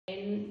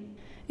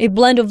A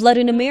blend of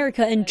Latin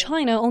America and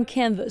China on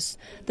canvas.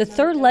 The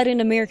third Latin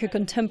America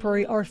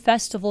Contemporary Art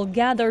Festival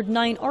gathered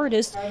 9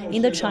 artists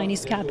in the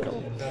Chinese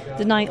capital.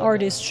 The 9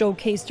 artists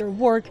showcased their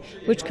work,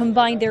 which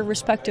combined their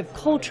respective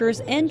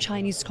cultures and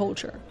Chinese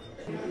culture.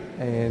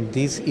 And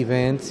this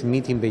event,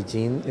 Meet in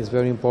Beijing, is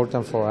very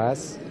important for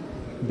us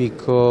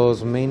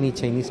because many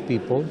Chinese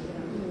people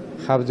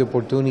have the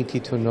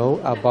opportunity to know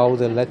about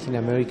the Latin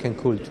American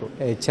culture.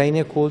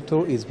 Chinese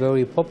culture is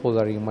very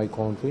popular in my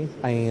country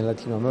and in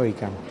Latin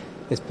America,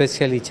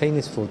 especially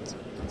Chinese food.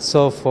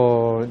 So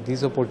for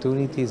this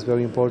opportunity, it's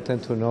very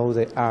important to know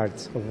the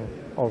art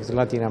of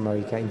Latin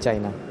America in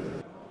China.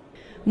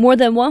 More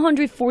than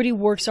 140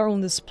 works are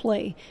on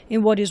display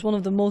in what is one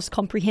of the most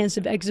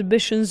comprehensive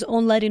exhibitions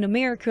on Latin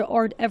America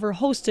art ever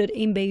hosted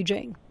in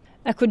Beijing.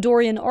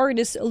 Ecuadorian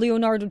artist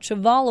Leonardo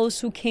Chavalos,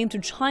 who came to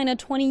China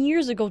 20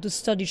 years ago to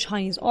study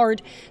Chinese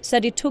art,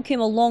 said it took him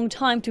a long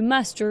time to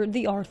master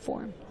the art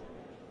form.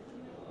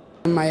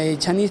 My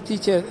Chinese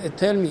teacher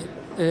told me,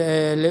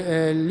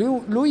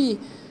 Louis,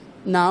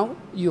 now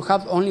you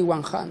have only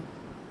one hand.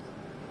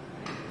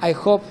 I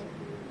hope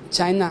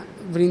China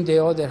bring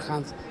the other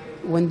hand.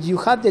 When you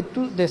have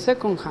the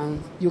second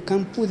hand, you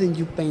can put in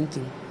your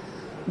painting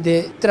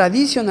the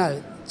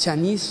traditional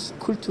Chinese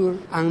culture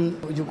and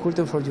your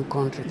culture for your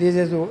country. This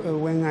is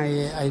when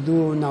I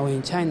do now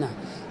in China.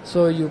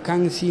 So you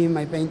can see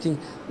my painting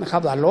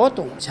have a lot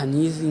of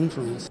Chinese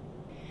influence.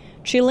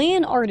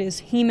 Chilean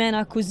artist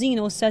Jimena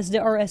Cusino says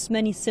there are as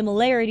many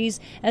similarities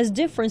as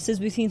differences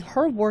between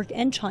her work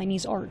and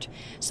Chinese art,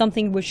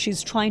 something which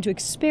she's trying to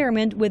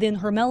experiment within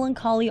her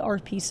melancholy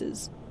art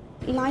pieces.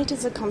 Light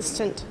is a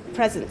constant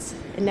presence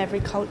in every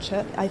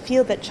culture. I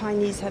feel that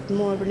Chinese have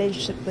more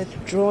relationship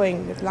with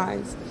drawing with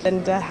lines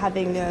and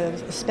having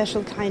a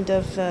special kind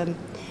of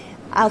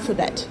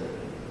alphabet.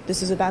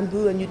 This is a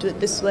bamboo and you do it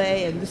this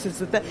way and this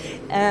is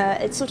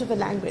it's sort of a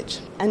language.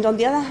 And on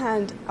the other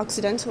hand,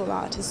 Occidental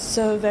art is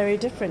so very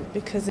different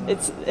because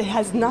it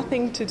has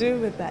nothing to do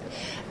with that.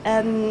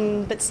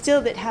 But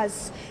still it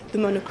has the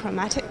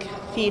monochromatic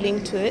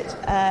feeling to it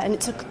and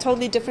it's a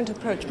totally different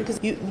approach because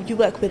you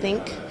work with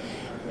ink.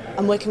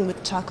 I'm working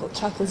with charcoal.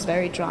 Charcoal is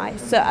very dry.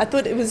 So I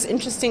thought it was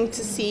interesting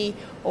to see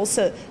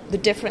also the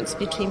difference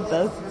between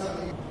both.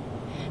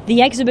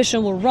 The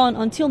exhibition will run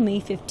until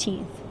May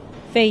 15th.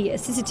 Fei Ye,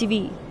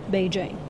 CCTV, Beijing.